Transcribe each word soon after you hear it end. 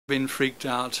Been freaked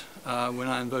out when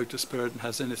I invoked a spirit, and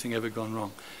has anything ever gone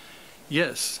wrong?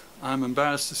 Yes, I'm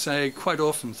embarrassed to say quite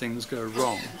often things go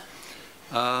wrong.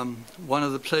 One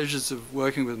of the pleasures of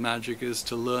working with magic is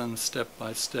to learn step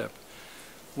by step.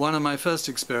 One of my first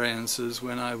experiences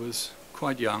when I was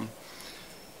quite young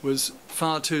was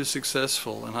far too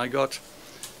successful, and I got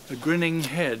a grinning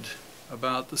head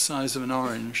about the size of an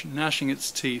orange gnashing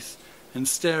its teeth and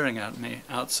staring at me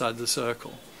outside the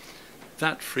circle.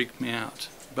 That freaked me out,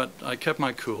 but I kept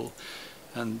my cool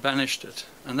and banished it.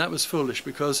 And that was foolish,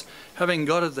 because having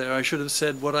got it there I should have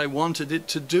said what I wanted it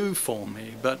to do for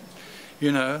me. But,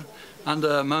 you know,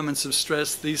 under moments of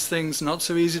stress, these things not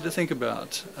so easy to think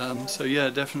about. So yeah,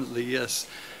 definitely yes.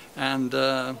 And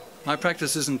my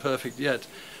practice isn't perfect yet.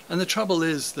 And the trouble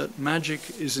is that magic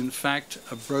is in fact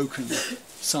a broken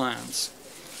science.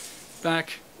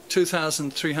 Back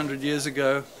 2,300 years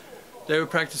ago, they were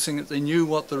practicing it, they knew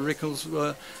what the rituals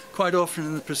were. Quite often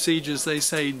in the procedures they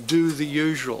say, do the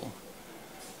usual.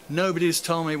 Nobody's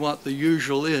told me what the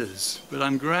usual is, but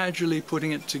I'm gradually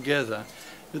putting it together.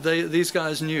 These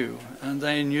guys knew, and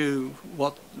they knew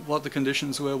what the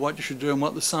conditions were, what you should do, and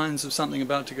what the signs of something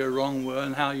about to go wrong were,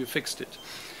 and how you fixed it.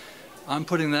 I'm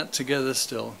putting that together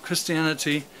still.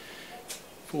 Christianity,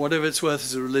 for whatever it's worth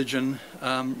as a religion,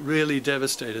 really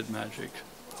devastated magic.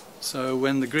 So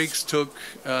when the Greeks took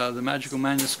the magical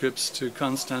manuscripts to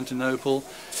Constantinople,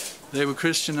 they were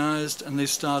Christianized, and they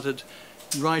started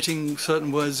writing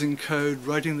certain words in code,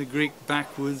 writing the Greek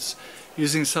backwards,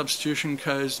 using substitution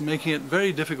codes, making it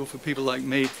very difficult for people like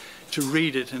me to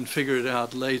read it and figure it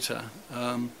out later.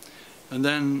 And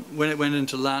then when it went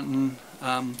into Latin,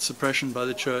 suppression by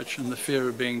the church and the fear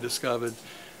of being discovered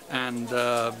and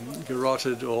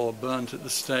garroted or burnt at the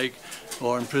stake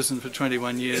or imprisoned for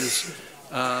 21 years,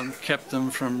 kept them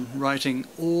from writing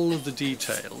all of the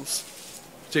details,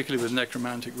 particularly with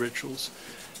necromantic rituals.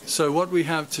 So what we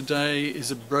have today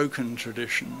is a broken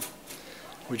tradition,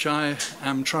 which I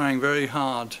am trying very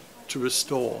hard to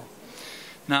restore.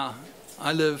 Now,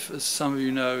 I live, as some of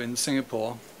you know, in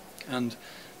Singapore, and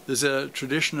there's a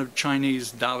tradition of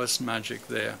Chinese Taoist magic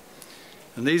there.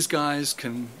 And these guys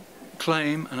can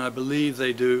claim, and I believe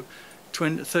they do,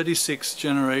 36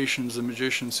 generations of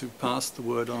magicians who've passed the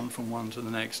word on from one to the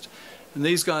next. And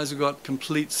these guys have got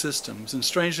complete systems, and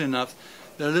strangely enough,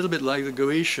 they're a little bit like the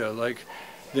Goetia. Like,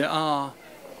 there are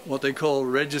what they call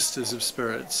registers of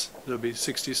spirits. There'll be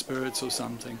 60 spirits or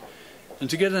something. And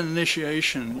to get an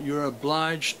initiation, you're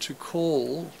obliged to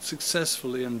call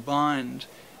successfully and bind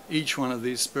each one of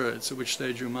these spirits, at which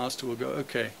stage your master will go,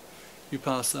 okay, you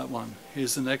passed that one,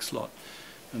 here's the next lot,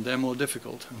 and they're more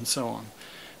difficult, and so on.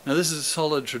 Now this is a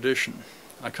solid tradition.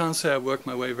 I can't say I've worked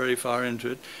my way very far into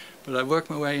it, but I've worked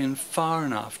my way in far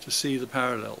enough to see the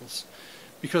parallels.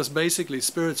 Because basically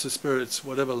spirits are spirits,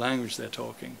 whatever language they're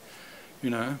talking. You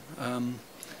know,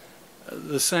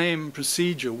 the same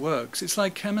procedure works. It's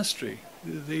like chemistry.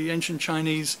 The ancient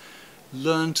Chinese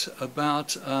learnt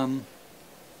about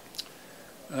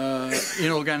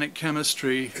inorganic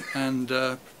chemistry and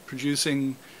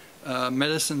producing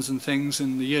medicines and things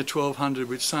in the year 1200,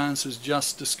 which science has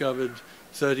just discovered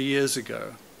 30 years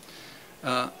ago.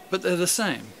 But they're the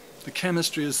same. The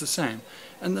chemistry is the same.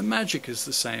 And the magic is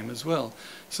the same as well.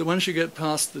 So once you get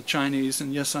past the Chinese,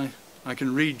 and yes, I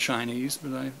can read Chinese,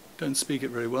 but I don't speak it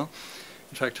very well.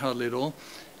 In fact, hardly at all.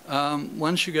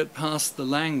 Once you get past the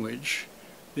language,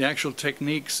 the actual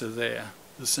techniques are there,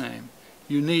 the same.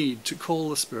 You need to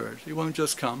call the spirit. It won't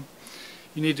just come.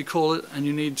 You need to call it, and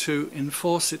you need to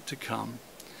enforce it to come.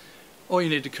 Or you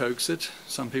need to coax it.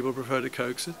 Some people prefer to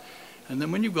coax it. And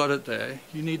then when you've got it there,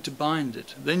 you need to bind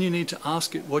it. Then you need to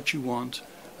ask it what you want,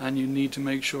 and you need to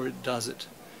make sure it does it.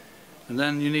 And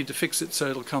then you need to fix it so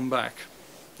it'll come back.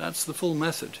 That's the full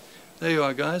method. There you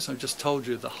are, guys. I've just told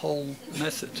you the whole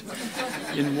method.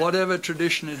 In whatever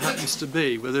tradition it happens to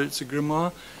be, whether it's a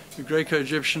grimoire, a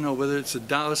Graeco-Egyptian, or whether it's a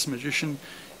Taoist magician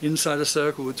inside a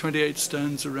circle with 28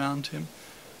 stones around him,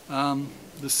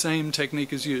 the same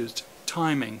technique is used.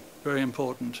 Timing, very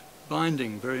important.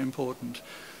 Binding, very important.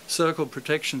 Circle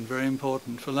protection, very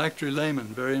important. Phylactery layman,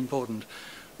 very important.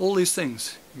 All these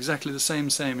things, exactly the same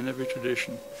in every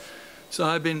tradition. So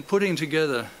I've been putting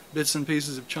together bits and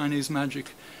pieces of Chinese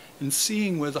magic and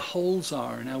seeing where the holes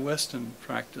are in our Western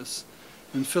practice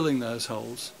and filling those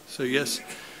holes. So yes,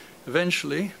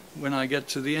 eventually, when I get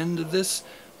to the end of this,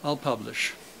 I'll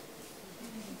publish.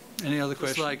 Any other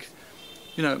questions? It's like,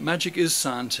 you know, magic is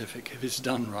scientific if it's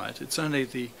done right. It's only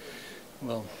the,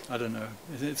 well, I don't know,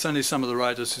 it's only some of the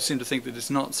writers who seem to think that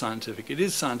it's not scientific. It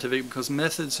is scientific because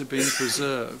methods have been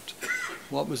preserved.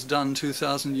 What was done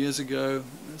 2,000 years ago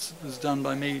was done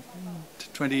by me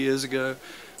 20 years ago.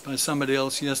 by somebody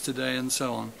else yesterday, and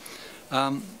so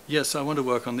on. Yes, I want to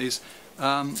work on these.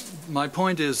 My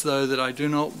point is, though, that I do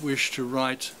not wish to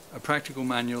write a practical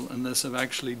manual unless I've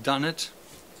actually done it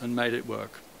and made it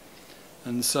work.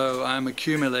 And so I'm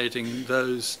accumulating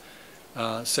those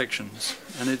sections,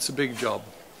 and it's a big job.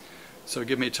 So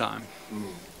give me time.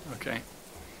 Okay.